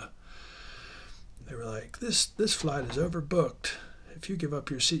like they were like, this flight is overbooked. If you give up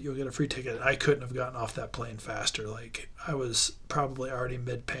your seat, you'll get a free ticket. I couldn't have gotten off that plane faster. Like, I was probably already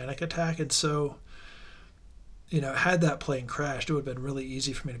mid-panic attack. And so, had that plane crashed, it would have been really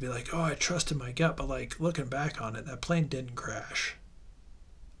easy for me to be like, oh, I trusted my gut. But, like, looking back on it, that plane didn't crash.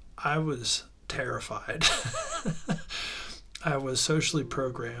 I was terrified. I was socially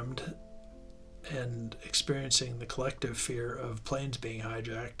programmed and experiencing the collective fear of planes being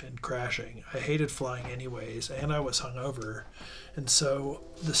hijacked and crashing. I hated flying anyways, and I was hungover. And so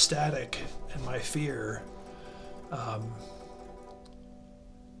the static and my fear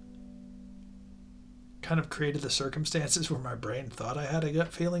kind of created the circumstances where my brain thought I had a gut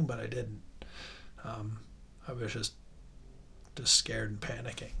feeling, but I didn't. I was just scared and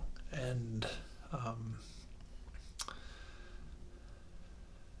panicking. And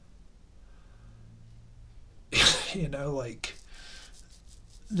like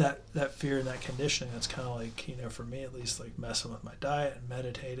that fear and that conditioning, that's kind of like, for me at least, like messing with my diet and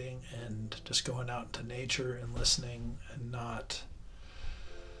meditating and just going out into nature and listening, and not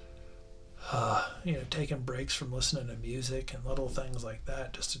taking breaks from listening to music and little things like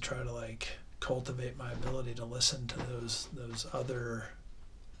that, just to try to like cultivate my ability to listen to those other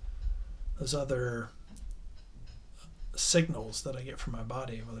signals that I get from my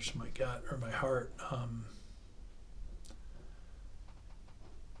body, whether it's my gut or my heart.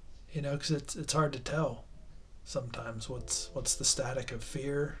 Because it's hard to tell sometimes what's the static of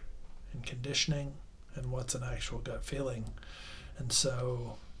fear and conditioning and what's an actual gut feeling. And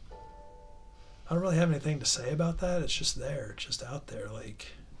so I don't really have anything to say about that. It's just there. It's just out there.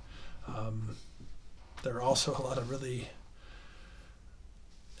 Like, there are also a lot of really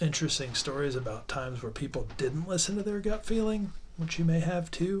interesting stories about times where people didn't listen to their gut feeling, which you may have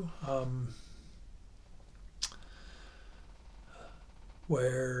too.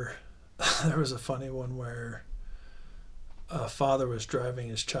 Where there was a funny one where a father was driving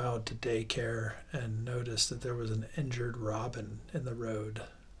his child to daycare and noticed that there was an injured robin in the road.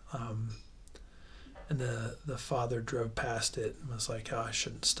 And the father drove past it and was like, oh, I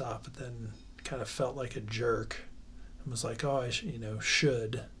shouldn't stop. But then kind of felt like a jerk and was like, oh, I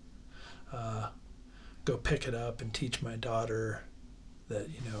should go pick it up and teach my daughter that,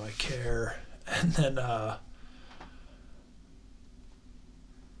 I care. And then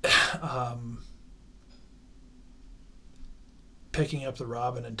picking up the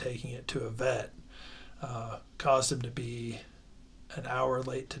robin and taking it to a vet caused him to be an hour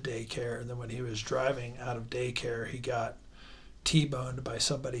late to daycare. And then when he was driving out of daycare, he got T-boned by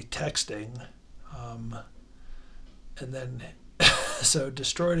somebody texting. And then, so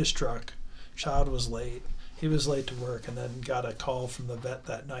destroyed his truck. Child was late. He was late to work, and then got a call from the vet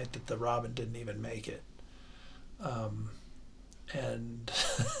that night that the robin didn't even make it. And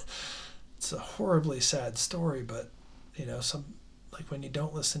it's a horribly sad story, but when you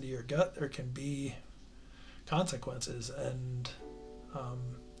don't listen to your gut, there can be consequences. And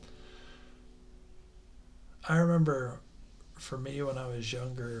I remember for me when I was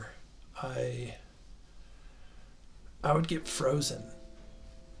younger, I would get frozen.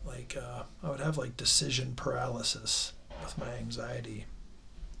 Like I would have like decision paralysis with my anxiety.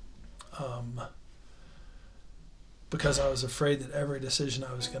 Because I was afraid that every decision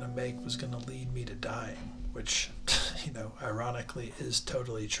I was going to make was going to lead me to dying, which, ironically is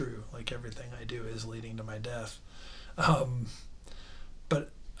totally true. Like everything I do is leading to my death.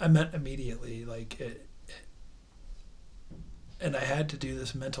 But I meant immediately, like and I had to do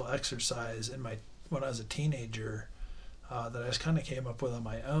this mental exercise when I was a teenager that I just kind of came up with on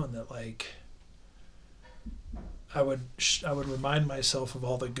my own, that like I would remind myself of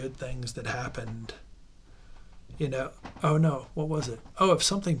all the good things that happened. Oh no, what was it? Oh, if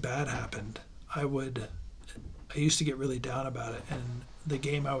something bad happened, I used to get really down about it. And the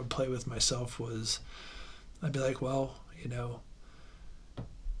game I would play with myself was, I'd be like, well,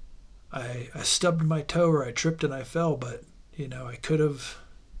 I stubbed my toe or I tripped and I fell, but, it could have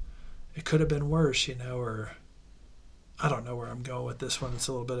been worse, or I don't know where I'm going with this one. It's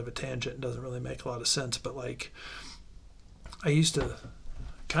a little bit of a tangent and doesn't really make a lot of sense, but like I used to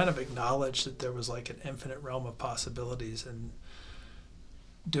kind of acknowledge that there was like an infinite realm of possibilities, and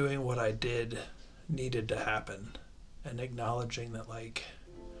doing what I did needed to happen, and acknowledging that like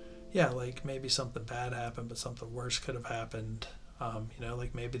maybe something bad happened, but something worse could have happened.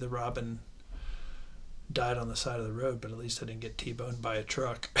 Like maybe the robin died on the side of the road, but at least I didn't get T-boned by a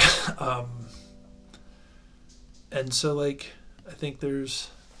truck. And so like I think there's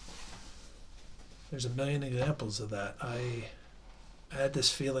a million examples of that. I had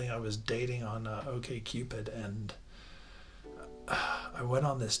this feeling I was dating on OkCupid, and I went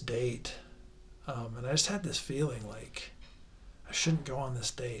on this date, and I just had this feeling like I shouldn't go on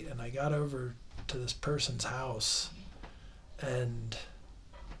this date. And I got over to this person's house, and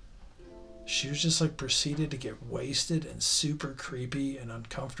she was just like proceeded to get wasted and super creepy and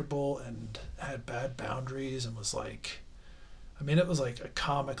uncomfortable and had bad boundaries, and was like, it was like a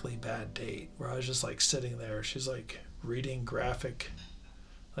comically bad date where I was just like sitting there. She's like reading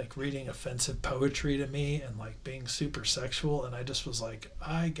offensive poetry to me and like being super sexual. And I just was like,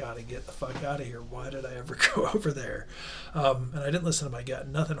 I gotta get the fuck out of here. Why did I ever go over there? And I didn't listen to my gut.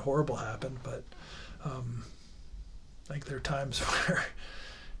 Nothing horrible happened, but like there are times where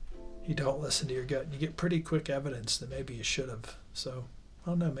you don't listen to your gut and you get pretty quick evidence that maybe you should have. So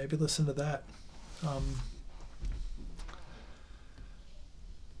I don't know, maybe listen to that.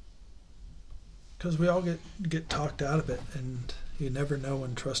 Because we all get talked out of it, and you never know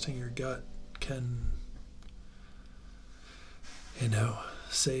when trusting your gut can,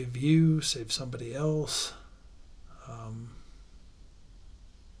 save you, save somebody else. And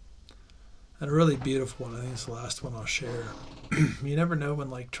a really beautiful one, I think it's the last one I'll share. You never know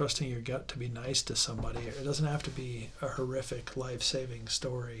when like trusting your gut to be nice to somebody, it doesn't have to be a horrific life-saving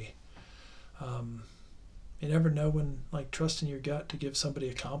story. You never know when like trusting your gut to give somebody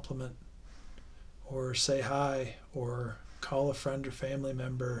a compliment, or say hi, or call a friend or family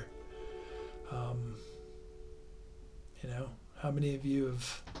member. How many of you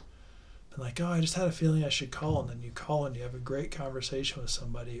have been like, oh, I just had a feeling I should call, and then you call and you have a great conversation with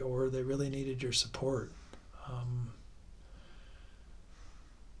somebody, or they really needed your support.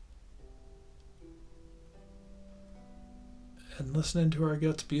 and listening to our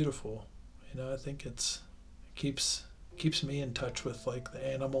gut's beautiful. I think it keeps me in touch with like the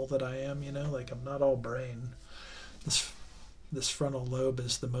animal that I am. Like I'm not all brain. This frontal lobe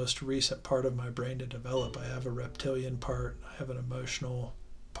is the most recent part of my brain to develop. I have a reptilian part, I have an emotional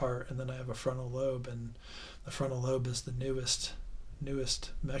part, and then I have a frontal lobe, and the frontal lobe is the newest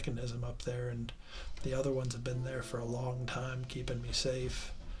mechanism up there, and the other ones have been there for a long time, keeping me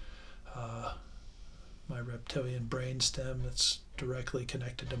safe. My reptilian brainstem that's directly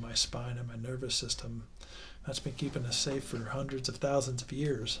connected to my spine and my nervous system, that's been keeping us safe for hundreds of thousands of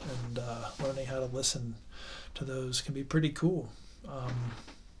years, and learning how to listen to those can be pretty cool. And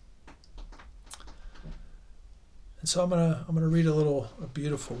so I'm gonna read a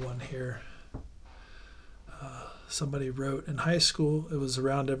beautiful one here. Somebody wrote, in high school, it was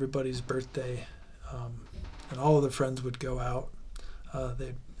around everybody's birthday, and all of their friends would go out.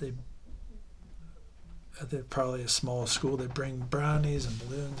 They're probably a small school. They bring brownies and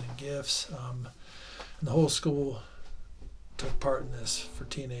balloons and gifts, and the whole school took part in this for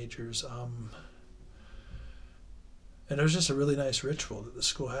teenagers. And it was just a really nice ritual that the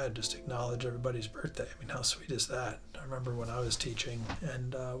school had, just to acknowledge everybody's birthday. I mean, how sweet is that? I remember when I was teaching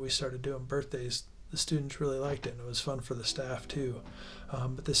and we started doing birthdays, the students really liked it, and it was fun for the staff too.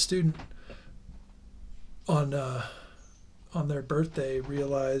 But the student on their birthday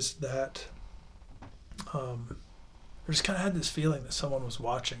realized that I just kind of had this feeling that someone was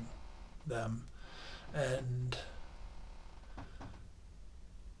watching them, and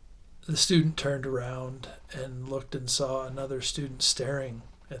the student turned around and looked and saw another student staring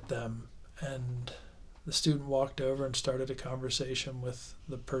at them, and the student walked over and started a conversation with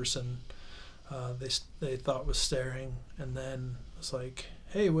the person they thought was staring, and then was like,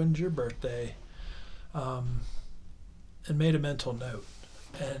 hey, when's your birthday? And made a mental note.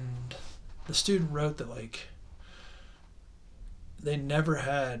 And the student wrote that like they never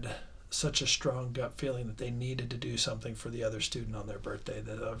had such a strong gut feeling that they needed to do something for the other student on their birthday,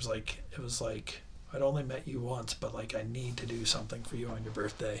 that it was like I'd only met you once, but like I need to do something for you on your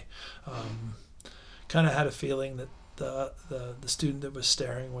birthday. Kind of had a feeling that the student that was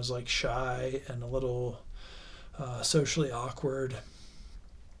staring was like shy and a little socially awkward,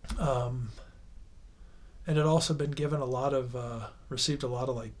 and had also been given received a lot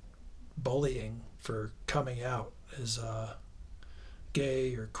of like bullying for coming out as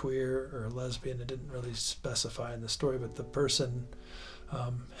gay or queer or lesbian. It didn't really specify in the story, but the person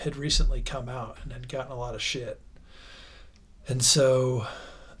had recently come out and had gotten a lot of shit. And so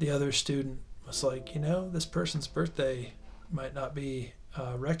the other student was like, this person's birthday might not be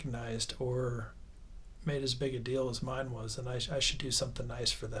recognized or made as big a deal as mine was, and I should do something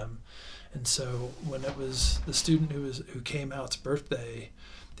nice for them. And so when it was the student who came out's birthday,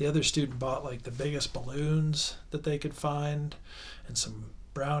 the other student bought like the biggest balloons that they could find and some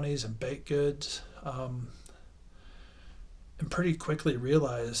brownies and baked goods, and pretty quickly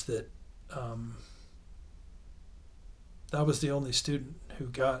realized that that was the only student who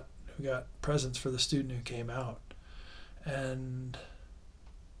got presents for the student who came out. And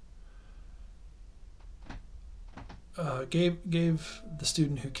gave the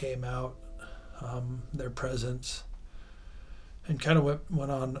student who came out their presents, and kind of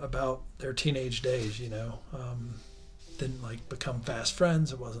went on about their teenage days. Didn't like become fast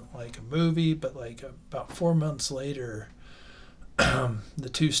friends. It wasn't like a movie, but like about 4 months later, the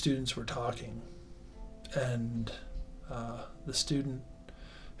two students were talking, and the student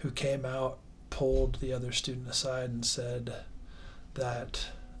who came out pulled the other student aside and said that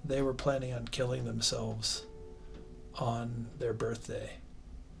they were planning on killing themselves on their birthday.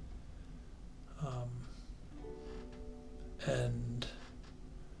 And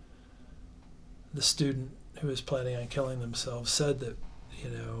the student who was planning on killing themselves said that,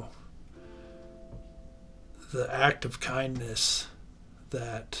 the act of kindness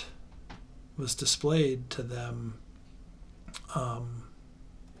that was displayed to them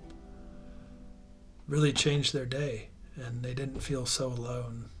really changed their day, and they didn't feel so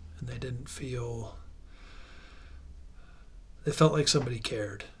alone, and they felt like somebody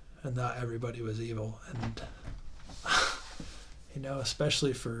cared and not everybody was evil. And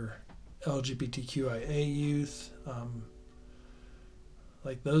especially for LGBTQIA youth,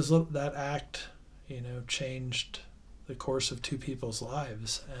 like that act changed the course of two people's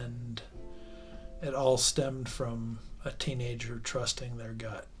lives, and it all stemmed from a teenager trusting their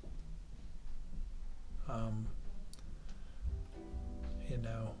gut.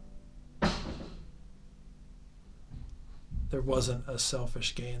 there wasn't a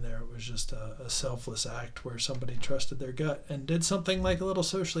selfish gain there. It was just a selfless act where somebody trusted their gut and did something like a little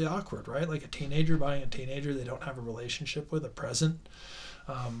socially awkward, right? Like a teenager buying a teenager they don't have a relationship with, a present.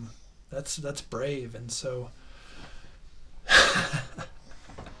 That's brave. And so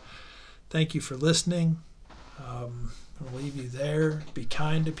thank you for listening. I'll leave you there. Be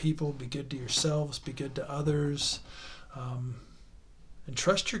kind to people. Be good to yourselves. Be good to others. And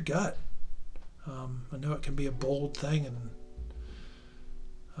trust your gut. I know it can be a bold thing in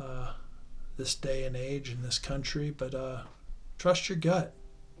this day and age in this country, but trust your gut.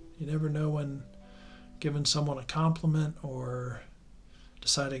 You never know when giving someone a compliment or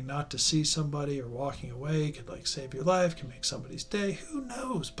deciding not to see somebody or walking away could like save your life, can make somebody's day. Who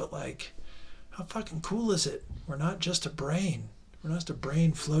knows? But like, how fucking cool is it? We're not just a brain. We're not just a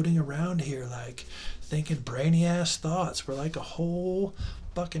brain floating around here like thinking brainy ass thoughts. We're like a whole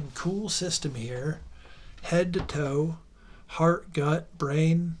fucking cool system here, head to toe, heart, gut,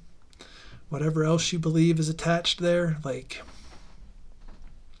 brain, whatever else you believe is attached there. Like,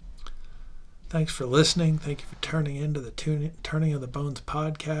 thanks for listening. Thank you for turning into the Turning of the Bones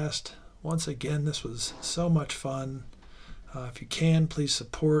podcast. Once again, this was so much fun. If you can, please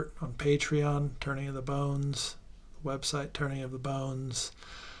support on Patreon, Turning of the Bones, the website, Turning of the Bones.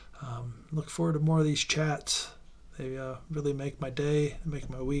 Look forward to more of these chats. They really make my day, they make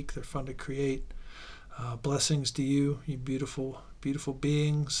my week. They're fun to create. Blessings to you, you beautiful, beautiful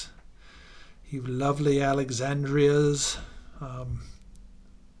beings. You lovely Alexandrias.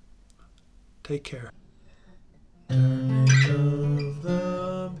 Take care. Turning of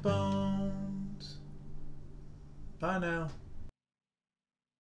the Bones. Bye now.